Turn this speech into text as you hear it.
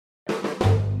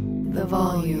the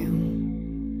volume.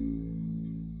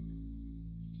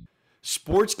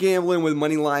 Sports Gambling with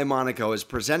Moneyline Monaco is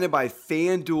presented by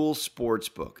FanDuel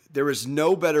Sportsbook. There is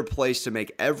no better place to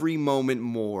make every moment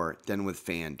more than with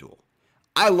FanDuel.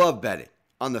 I love betting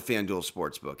on the FanDuel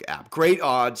Sportsbook app. Great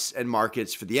odds and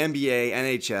markets for the NBA,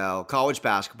 NHL, college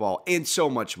basketball, and so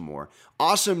much more.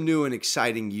 Awesome new and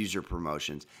exciting user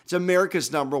promotions. It's America's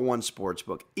 #1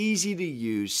 sportsbook. Easy to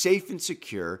use, safe and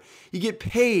secure. You get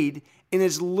paid in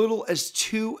as little as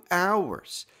 2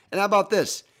 hours. And how about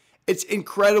this? It's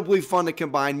incredibly fun to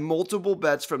combine multiple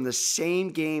bets from the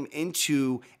same game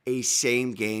into a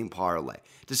same game parlay.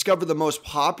 Discover the most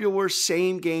popular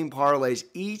same game parlays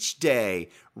each day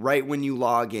right when you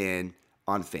log in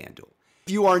on FanDuel.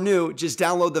 If you are new, just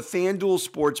download the FanDuel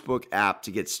Sportsbook app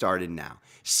to get started now.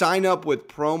 Sign up with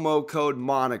promo code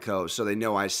Monaco so they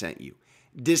know I sent you.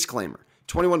 Disclaimer.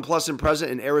 21 plus and present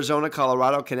in Arizona,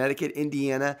 Colorado, Connecticut,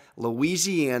 Indiana,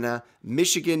 Louisiana,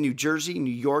 Michigan, New Jersey,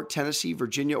 New York, Tennessee,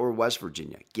 Virginia, or West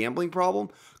Virginia. Gambling problem?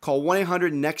 Call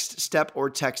 1-800-NEXT-STEP or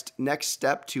text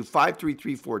NEXT-STEP to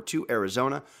 53342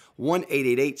 Arizona,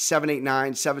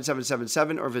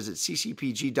 1-888-789-7777 or visit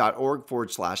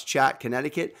ccpg.org/chat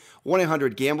Connecticut,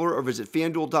 1-800-GAMBLER or visit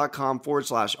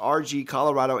fanduel.com/RG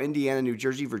Colorado, Indiana, New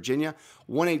Jersey, Virginia,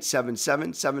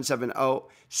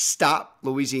 1-877-770-STOP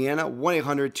Louisiana,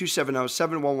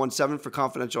 1-800-270-7117 for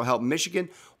confidential help Michigan,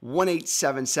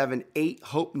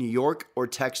 1-877-8-HOPE New York or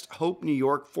text HOPE New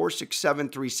York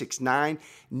 467-369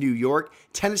 New York.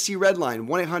 Tennessee Redline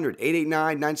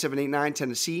 1-800-889-9789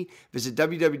 Tennessee. Visit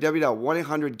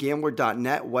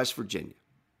www.1800gambler.net West Virginia.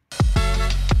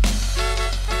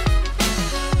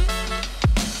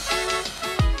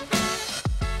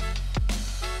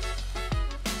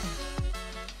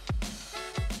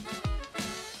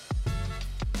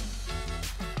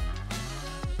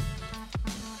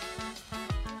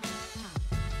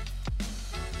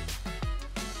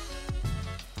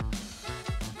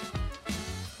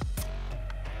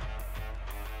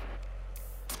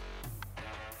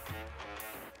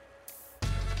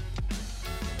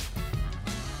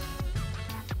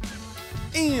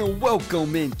 And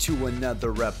welcome into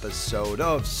another episode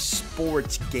of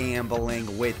Sports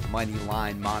Gambling with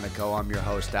Moneyline Monaco. I'm your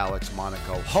host, Alex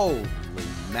Monaco. Holy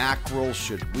mackerel,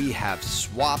 should we have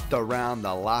swapped around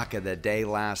the lock of the day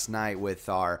last night with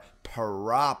our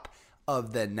prop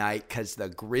of the night, because the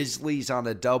Grizzlies on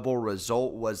a double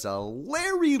result was a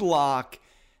Larry lock,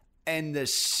 and the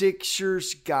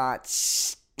Sixers got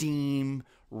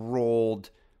steamrolled.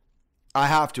 I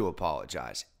have to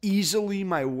apologize. Easily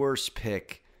my worst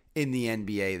pick in the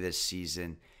NBA this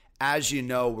season. As you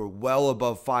know, we're well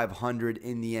above 500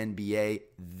 in the NBA.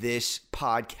 This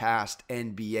podcast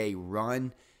NBA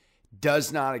run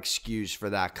does not excuse for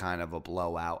that kind of a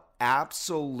blowout.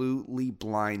 Absolutely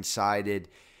blindsided.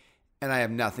 And I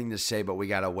have nothing to say, but we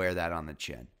got to wear that on the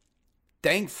chin.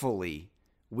 Thankfully,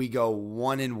 we go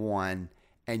 1-1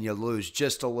 and you lose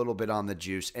just a little bit on the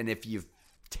juice. And if you've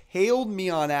tailed me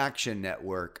on Action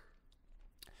Network,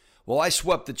 well, I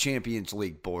swept the Champions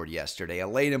League board yesterday. A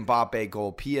late Mbappe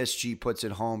goal. PSG puts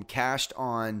it home. Cashed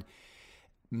on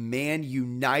Man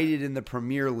United in the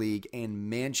Premier League and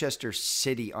Manchester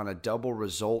City on a double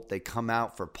result. They come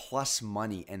out for plus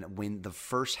money and win the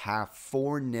first half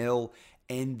 4-0,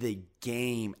 end the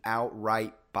game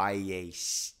outright by a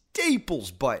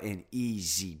Staples button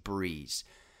easy breeze.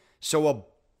 So a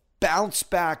bounce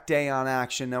back day on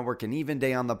Action Network, an even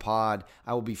day on the pod.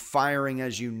 I will be firing,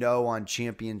 as you know, on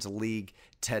Champions League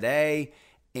today,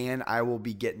 and I will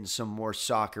be getting some more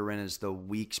soccer in as the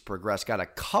weeks progress. Got a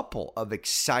couple of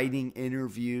exciting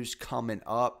interviews coming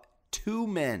up. Two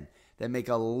men that make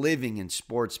a living in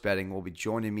sports betting will be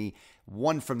joining me.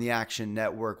 One from the Action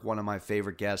Network, one of my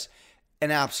favorite guests. An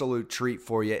absolute treat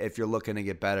for you if you're looking to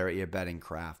get better at your betting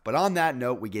craft. But on that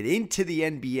note, we get into the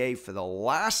NBA for the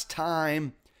last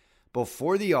time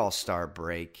before the All-Star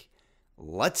break.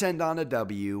 Let's end on a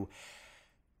W.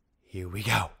 Here we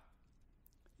go.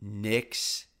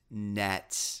 Knicks,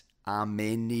 Nets. I'm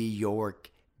in New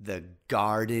York. The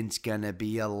Garden's going to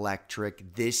be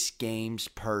electric. This game's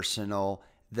personal.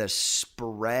 The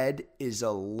spread is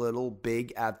a little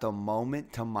big at the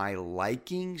moment to my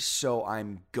liking, so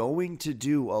I'm going to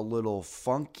do a little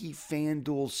funky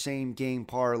FanDuel same game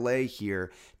parlay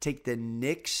here. Take the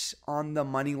Knicks on the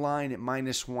money line at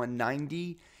minus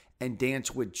 190 and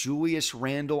dance with Julius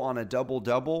Randle on a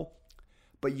double-double,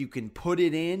 but you can put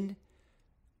it in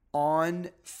on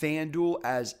FanDuel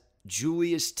as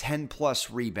Julius 10-plus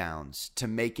rebounds to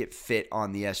make it fit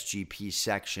on the SGP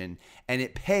section, and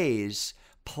it pays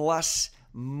plus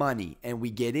money. And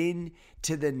we get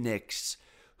into the Knicks,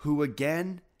 who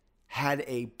again had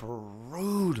a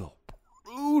brutal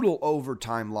brutal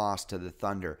overtime loss to the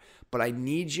Thunder. But I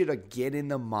need you to get in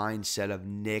the mindset of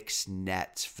Knicks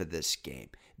Nets for this game.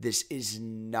 This is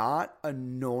not a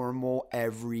normal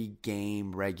every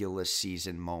game regular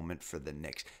season moment for the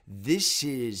Knicks. This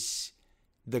is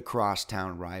the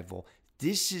crosstown rival.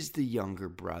 This is the younger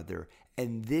brother.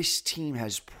 And this team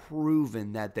has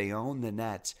proven that they own the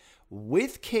Nets.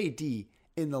 With KD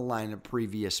in the line of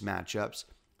previous matchups,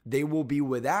 they will be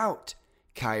without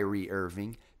Kyrie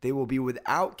Irving. They will be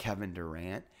without Kevin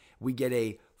Durant. We get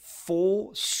a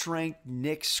full-strength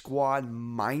Knicks squad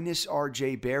minus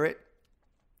RJ Barrett.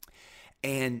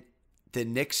 And the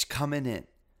Knicks coming in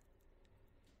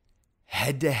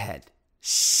head-to-head,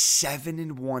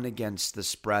 7-1 against the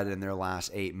spread in their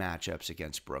last 8 matchups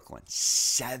against Brooklyn.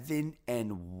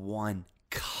 7-1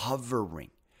 covering.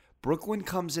 Brooklyn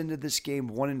comes into this game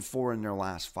 1-4 in their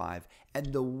last 5,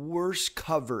 and the worst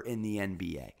cover in the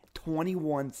NBA.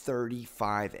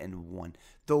 21-35-1.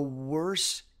 The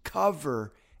worst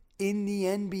cover in the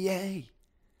NBA.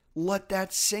 Let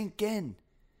that sink in.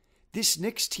 This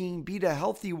Knicks team beat a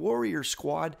healthy Warrior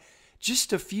squad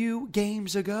just a few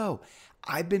games ago.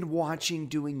 I've been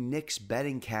doing Knicks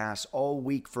betting casts all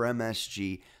week for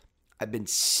MSG. I've been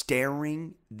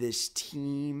staring this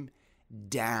team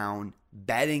down,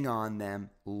 betting on them,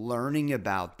 learning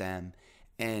about them.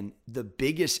 And the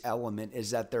biggest element is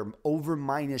that they're over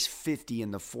minus 50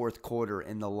 in the fourth quarter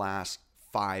in the last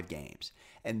 5 games.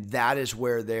 And that is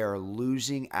where they are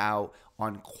losing out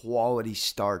on quality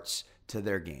starts to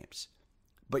their games.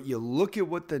 But you look at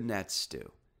what the Nets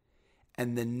do.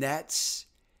 And the Nets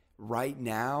right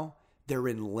now, they're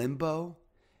in limbo.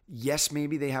 Yes,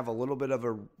 maybe they have a little bit of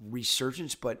a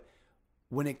resurgence, but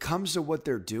when it comes to what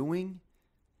they're doing,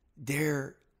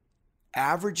 they're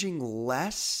averaging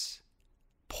less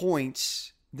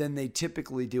points than they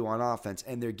typically do on offense,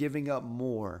 and they're giving up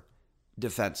more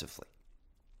defensively.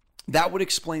 That would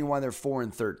explain why they're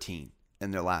 4-13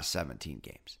 in their last 17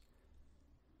 games.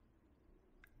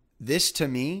 This, to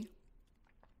me,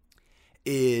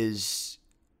 is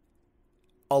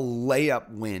a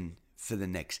layup win for the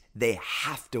Knicks. They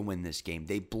have to win this game.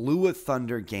 They blew a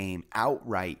Thunder game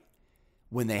outright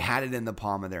when they had it in the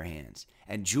palm of their hands.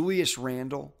 And Julius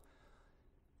Randle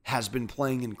has been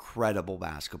playing incredible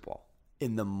basketball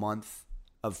in the month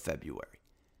of February.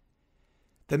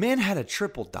 The man had a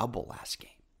triple-double last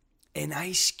game. An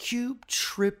Ice Cube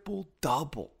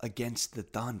triple-double against the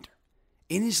Thunder.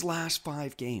 In his last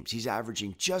 5 games, he's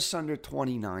averaging just under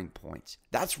 29 points.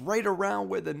 That's right around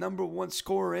where the number 1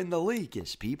 scorer in the league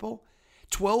is, people.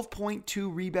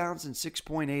 12.2 rebounds and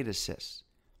 6.8 assists.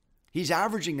 He's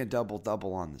averaging a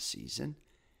double-double on the season.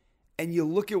 And you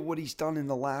look at what he's done in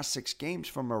the last 6 games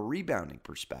from a rebounding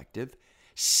perspective.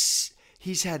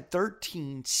 He's had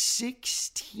 13,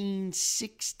 16,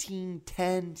 16,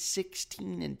 10,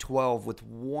 16, and 12 with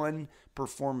one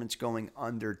performance going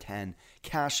under 10,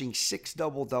 cashing 6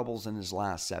 double-doubles in his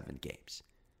last 7 games.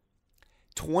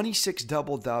 26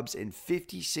 double-dubs in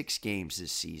 56 games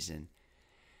this season.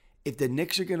 If the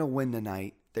Knicks are going to win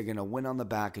tonight, they're going to win on the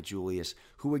back of Julius,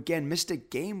 who again missed a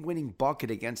game-winning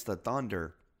bucket against the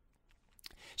Thunder.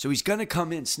 So he's going to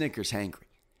come in Snickers hangry.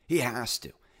 He has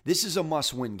to. This is a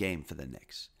must-win game for the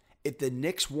Knicks. If the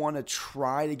Knicks want to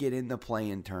try to get in the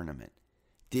play-in tournament,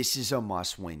 this is a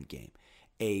must-win game.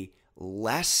 A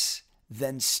less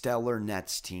than stellar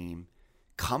Nets team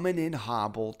coming in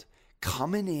hobbled,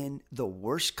 coming in the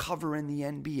worst cover in the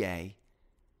NBA,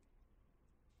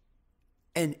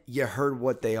 and you heard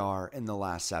what they are in the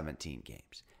last 17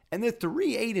 games. And they're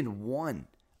 3-8-1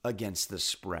 against the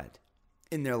spread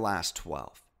in their last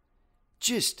 12.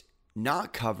 Just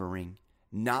not covering,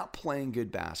 not playing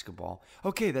good basketball.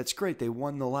 Okay, that's great. They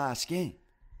won the last game.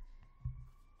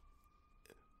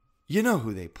 You know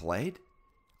who they played.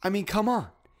 I mean, come on.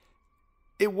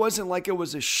 It wasn't like it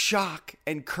was a shock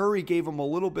and Curry gave them a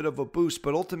little bit of a boost,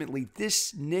 but ultimately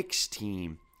this Knicks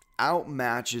team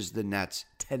outmatches the Nets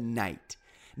tonight.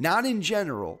 Not in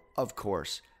general, of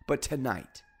course, but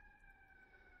tonight.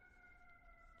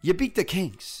 You beat the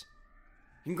Kings.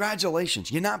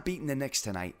 Congratulations. You're not beating the Knicks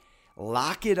tonight.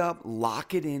 Lock it up,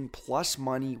 lock it in, plus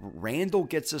money. Randall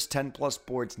gets us 10 plus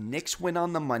boards. Knicks win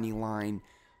on the money line.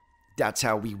 That's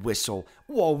how we whistle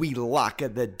while we lock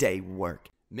of the day work.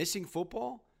 Missing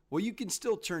football? Well, you can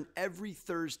still turn every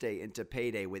Thursday into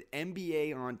payday with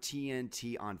NBA on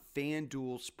TNT on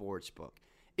FanDuel Sportsbook.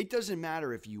 It doesn't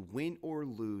matter if you win or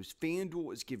lose.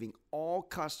 FanDuel is giving all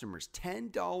customers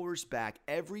 $10 back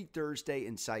every Thursday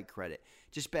in site credit.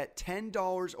 Just bet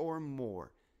 $10 or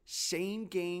more. Same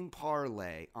game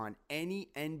parlay on any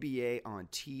NBA on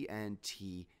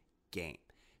TNT game.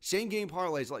 Same game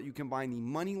parlays let you combine the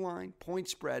money line, point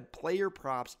spread, player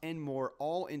props, and more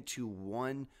all into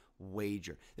one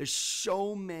wager. There's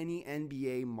so many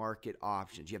NBA market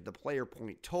options. You have the player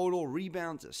point total,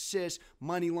 rebounds, assists,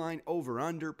 money line, over,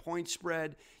 under, point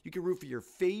spread. You can root for your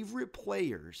favorite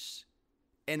players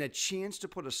and a chance to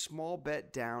put a small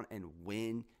bet down and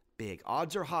win big.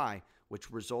 Odds are high,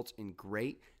 which results in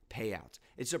great payouts.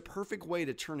 It's a perfect way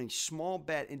to turn a small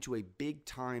bet into a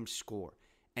big-time score.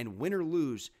 And win or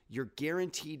lose, you're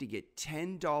guaranteed to get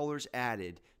 $10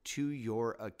 added to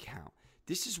your account.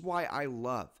 This is why I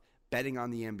love betting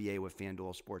on the NBA with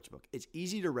FanDuel Sportsbook. It's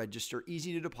easy to register,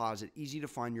 easy to deposit, easy to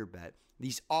find your bet.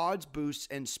 These odds boosts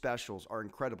and specials are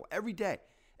incredible every day,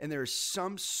 and there is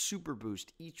some super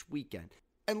boost each weekend.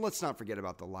 And let's not forget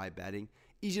about the live betting.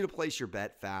 Easy to place your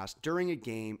bet fast during a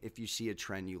game if you see a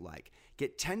trend you like.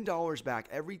 Get $10 back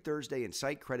every Thursday in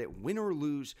site credit, win or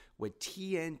lose with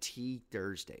TNT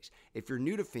Thursdays. If you're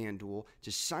new to FanDuel,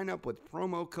 just sign up with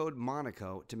promo code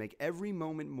Monaco to make every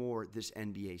moment more this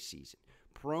NBA season.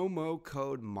 Promo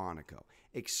code Monaco,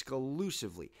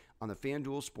 exclusively on the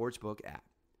FanDuel Sportsbook app.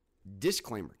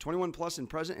 Disclaimer, 21 plus and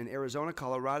present in Arizona,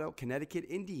 Colorado, Connecticut,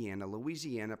 Indiana,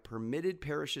 Louisiana, permitted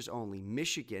parishes only,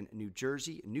 Michigan, New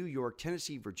Jersey, New York,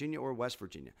 Tennessee, Virginia, or West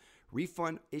Virginia.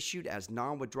 Refund issued as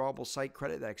non-withdrawable site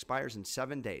credit that expires in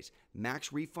 7 days.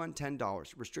 Max refund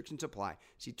 $10. Restrictions apply.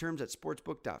 See terms at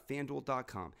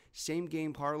sportsbook.fanduel.com. Same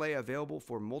game parlay available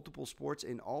for multiple sports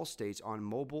in all states on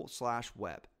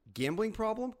mobile/web. Gambling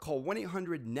problem? Call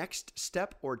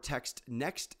 1-800-NEXT-STEP or text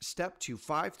NEXT-STEP to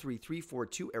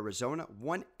 53342 Arizona,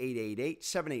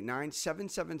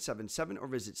 1-888-789-7777 or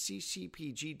visit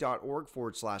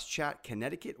ccpg.org/chat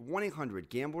Connecticut,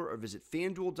 1-800-GAMBLER or visit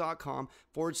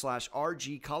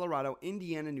fanduel.com/RG Colorado,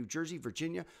 Indiana, New Jersey,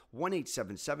 Virginia,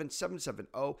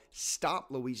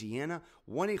 1-877-770-STOP Louisiana,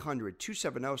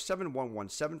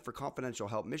 1-800-270-7117 for confidential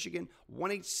help Michigan,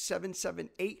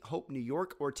 1-877-8-HOPE New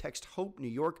York or text HOPE New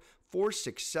York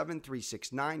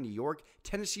 467-369 New York,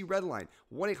 Tennessee Redline,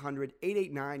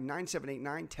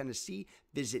 1-800-889-9789 Tennessee.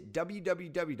 Visit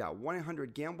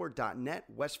www.1800gambler.net,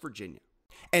 West Virginia.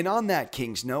 And on that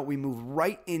Kings note, we move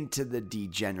right into the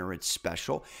Degenerate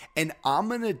special, and I'm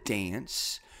going to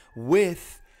dance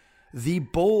with the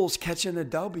Bulls catching a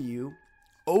W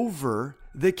over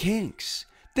the Kings.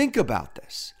 Think about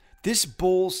this. This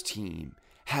Bulls team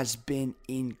has been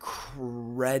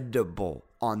incredible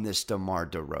on this DeMar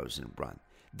DeRozan run.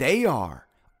 They are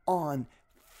on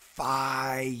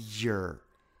fire.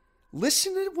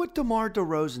 Listen to what DeMar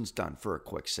DeRozan's done for a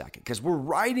quick second, because we're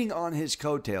riding on his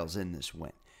coattails in this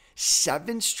win.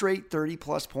 7 straight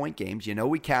 30-plus point games. You know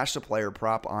we cashed a player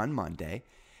prop on Monday.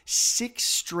 6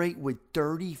 straight with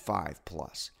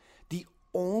 35-plus. The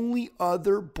only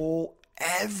other Bull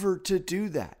ever to do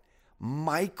that,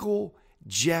 Michael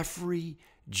Jeffrey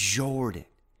Jordan.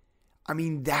 I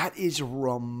mean, that is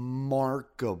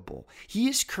remarkable. He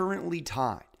is currently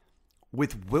tied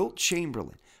with Wilt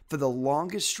Chamberlain for the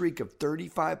longest streak of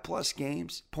 35-plus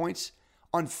points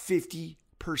on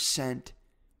 50%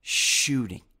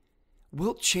 shooting.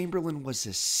 Wilt Chamberlain was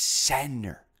a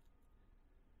center.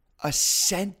 A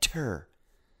center.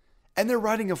 And they're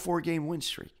riding a 4-game win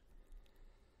streak.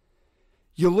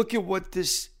 You look at what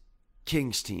this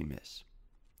Kings team is,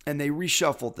 and they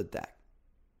reshuffled the deck,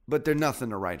 but they're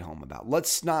nothing to write home about.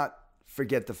 Let's not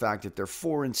forget the fact that they're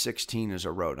 4-16 as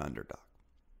a road underdog.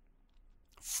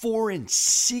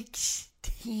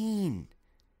 4-16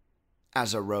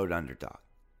 as a road underdog.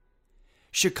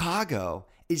 Chicago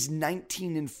is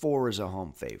 19-4 as a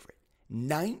home favorite.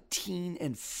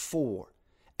 19-4.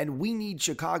 And we need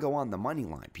Chicago on the money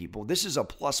line, people. This is a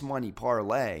plus money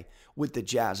parlay with the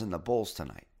Jazz and the Bulls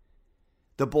tonight.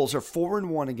 The Bulls are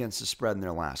 4-1 against the spread in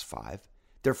their last 5.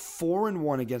 They're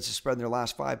 4-1 against the spread in their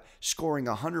last 5, scoring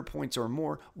 100 points or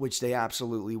more, which they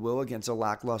absolutely will against a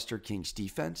lackluster Kings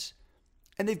defense.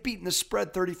 And they've beaten the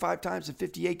spread 35 times in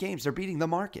 58 games. They're beating the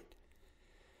market.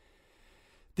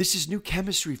 This is new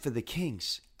chemistry for the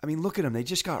Kings. I mean, look at them. They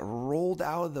just got rolled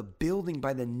out of the building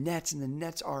by the Nets, and the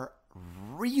Nets are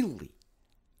really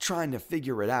trying to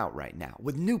figure it out right now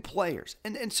with new players.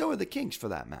 And so are the Kings, for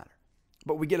that matter.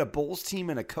 But we get a Bulls team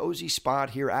in a cozy spot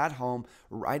here at home,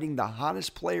 riding the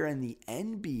hottest player in the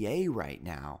NBA right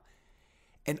now.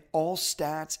 And all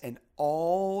stats and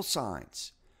all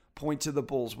signs point to the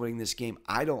Bulls winning this game.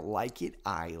 I don't like it.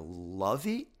 I love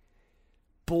it.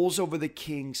 Bulls over the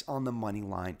Kings on the money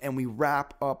line. And we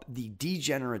wrap up the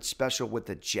Degenerate special with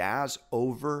the Jazz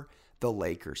over the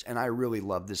Lakers. And I really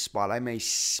love this spot. I may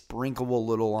sprinkle a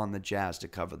little on the Jazz to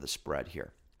cover the spread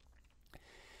here.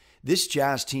 This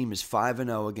Jazz team is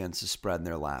 5-0 against the spread in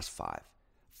their last 5.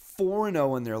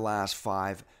 4-0 in their last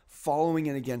 5, following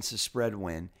it against a spread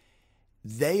win.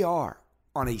 They are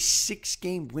on a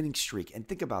 6-game winning streak. And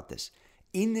think about this.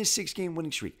 In this 6-game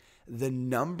winning streak, the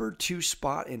number 2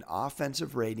 spot in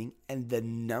offensive rating and the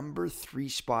number 3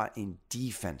 spot in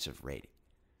defensive rating,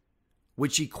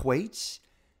 which equates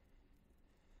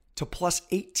to plus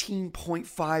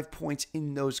 18.5 points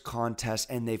in those contests,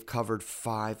 and they've covered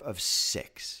 5 of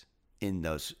 6 in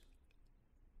those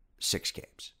 6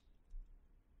 games.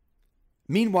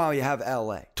 Meanwhile, you have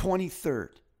LA, 23rd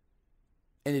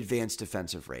in advanced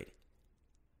defensive rating,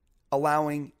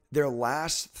 allowing their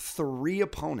last 3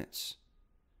 opponents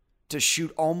to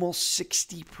shoot almost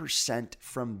 60%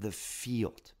 from the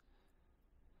field.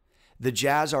 The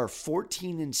Jazz are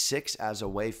 14-6 as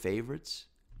away favorites.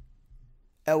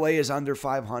 LA is under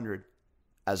 500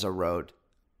 as a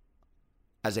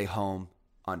home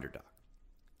underdog.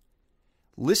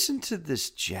 Listen to this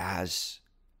Jazz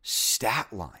stat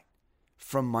line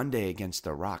from Monday against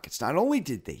the Rockets. Not only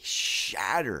did they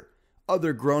shatter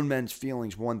other grown men's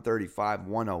feelings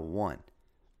 135-101,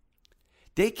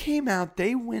 they came out,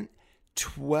 they went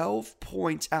 12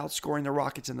 points outscoring the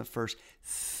Rockets in the first,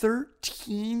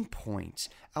 13 points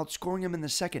outscoring them in the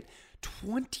second,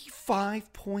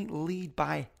 25-point lead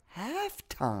by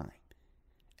halftime.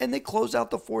 And they close out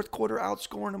the fourth quarter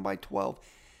outscoring them by 12.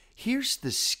 Here's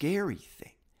the scary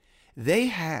thing. They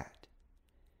had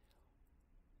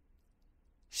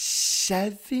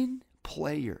 7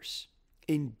 players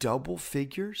in double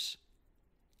figures,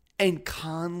 and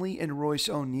Conley and Royce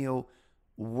O'Neal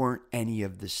weren't any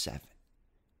of the 7.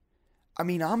 I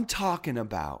mean, I'm talking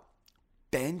about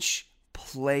bench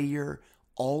player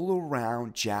all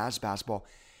around Jazz basketball.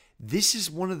 This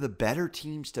is one of the better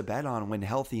teams to bet on when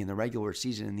healthy in the regular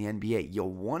season in the NBA.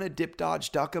 You'll want to dip,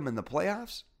 dodge, duck them in the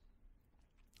playoffs.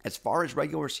 As far as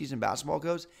regular season basketball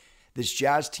goes, this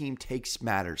Jazz team takes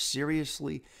matters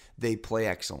seriously. They play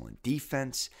excellent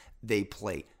defense. They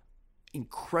play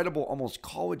incredible, almost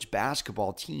college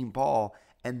basketball team ball,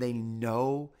 and they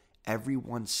know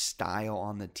everyone's style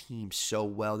on the team so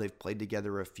well. They've played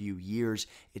together a few years.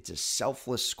 It's a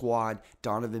selfless squad.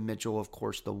 Donovan Mitchell, of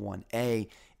course, the 1A.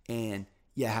 And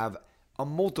you have a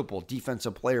multiple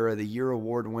Defensive Player of the Year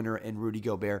award winner in Rudy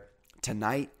Gobert.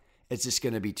 Tonight, it's just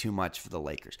going to be too much for the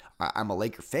Lakers. I'm a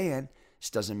Laker fan. This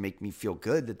doesn't make me feel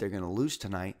good that they're going to lose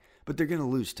tonight, but they're going to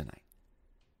lose tonight.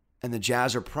 And the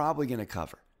Jazz are probably going to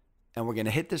cover. And we're going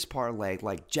to hit this parlay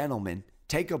like gentlemen,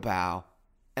 take a bow,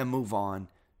 and move on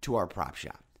to our prop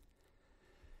shop.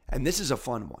 And this is a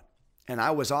fun one. And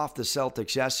I was off the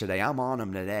Celtics yesterday. I'm on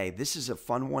them today. This is a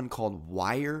fun one called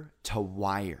Wire to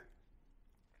Wire.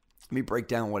 Let me break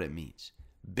down what it means.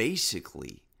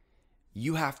 Basically,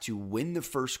 you have to win the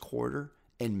first quarter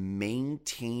and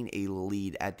maintain a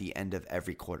lead at the end of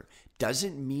every quarter.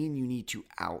 Doesn't mean you need to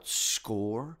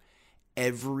outscore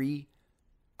every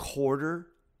quarter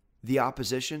the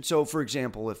opposition. So, for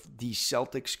example, if the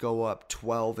Celtics go up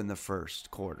 12 in the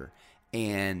first quarter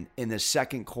and in the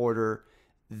second quarter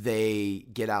they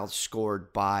get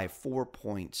outscored by 4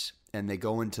 points and they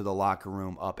go into the locker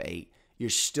room up 8, you're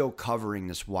still covering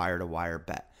this wire-to-wire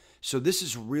bet. So this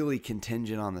is really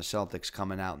contingent on the Celtics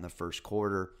coming out in the first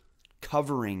quarter,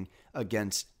 covering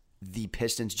against the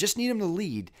Pistons. Just need them to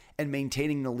lead and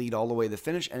maintaining the lead all the way to the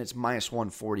finish, and it's minus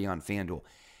 140 on FanDuel.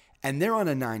 And they're on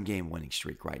a 9-game winning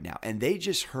streak right now. And they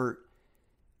just hurt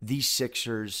these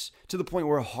Sixers to the point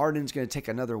where Harden's going to take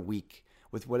another week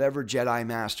with whatever Jedi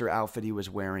Master outfit he was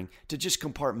wearing to just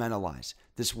compartmentalize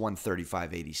this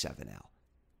 135-87L.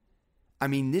 I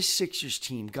mean, this Sixers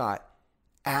team got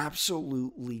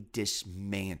absolutely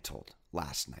dismantled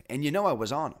last night. And you know I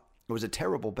was on them. It was a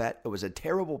terrible bet. It was a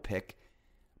terrible pick.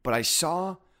 But I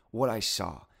saw what I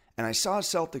saw. And I saw a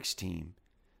Celtics team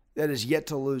that is yet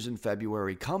to lose in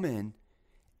February come in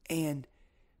and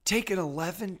take an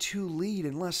 11-2 lead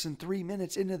in less than 3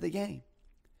 minutes into the game.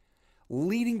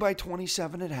 Leading by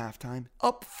 27 at halftime,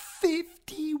 up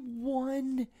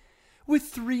 51 with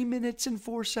 3 minutes and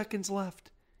 4 seconds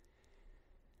left.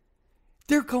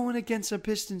 They're going against a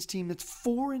Pistons team that's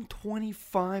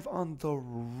 4-25 on the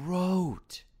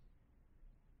road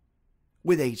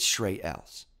with 8 straight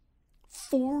L's.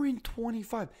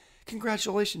 4-25.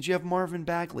 Congratulations, you have Marvin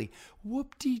Bagley.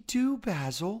 Whoop-de-doo,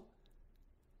 Basil.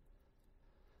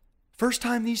 First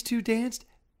time these two danced,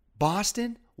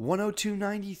 Boston,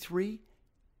 102-93.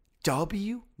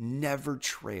 W never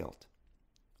trailed.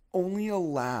 Only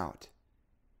allowed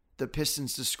the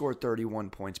Pistons to score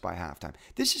 31 points by halftime.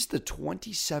 This is the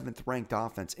 27th ranked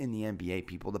offense in the NBA,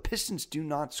 people. The Pistons do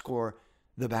not score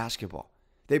the basketball.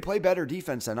 They play better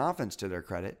defense than offense, to their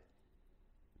credit,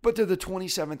 but they're the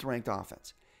 27th ranked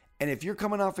offense. And if you're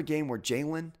coming off a game where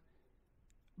Jalen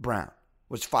Brown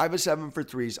was 5 of 7 for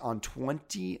threes on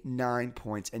 29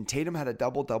 points, and Tatum had a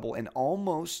double-double and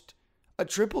almost a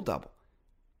triple-double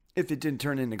if it didn't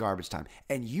turn into garbage time.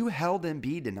 And you held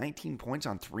Embiid to 19 points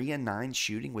on 3 and 9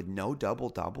 shooting with no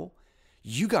double-double.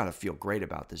 You got to feel great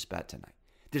about this bet tonight.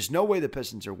 There's no way the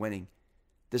Pistons are winning.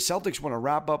 The Celtics want to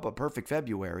wrap up a perfect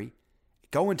February,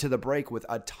 go into the break with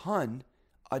a ton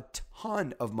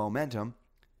of momentum.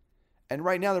 And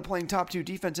right now they're playing top 2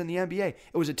 defense in the NBA.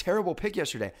 It was a terrible pick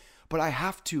yesterday, but I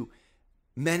have to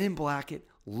men in black it,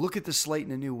 look at the slate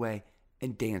in a new way,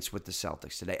 and dance with the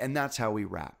Celtics today. And that's how we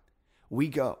wrap. We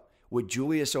go with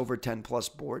Julius over 10-plus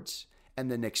boards and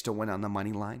the Knicks to win on the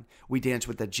money line. We dance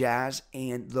with the Jazz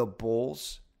and the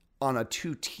Bulls on a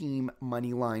 2-team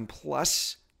money line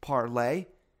plus parlay.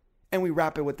 And we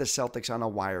wrap it with the Celtics on a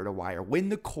wire-to-wire. Win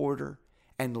the quarter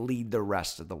and lead the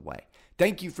rest of the way.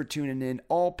 Thank you for tuning in.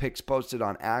 All picks posted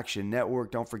on Action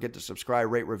Network. Don't forget to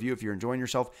subscribe, rate, review if you're enjoying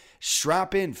yourself.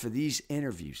 Strap in for these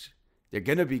interviews. They're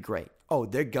going to be great. Oh,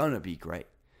 they're going to be great.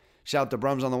 Shout out to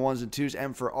Brums on the ones and twos.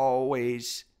 And for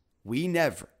always, we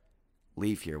never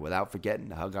leave here without forgetting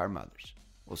to hug our mothers.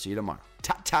 We'll see you tomorrow.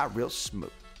 Ta-ta real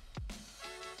smooth.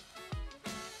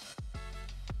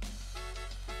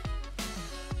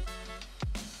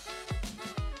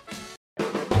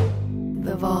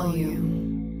 The volume.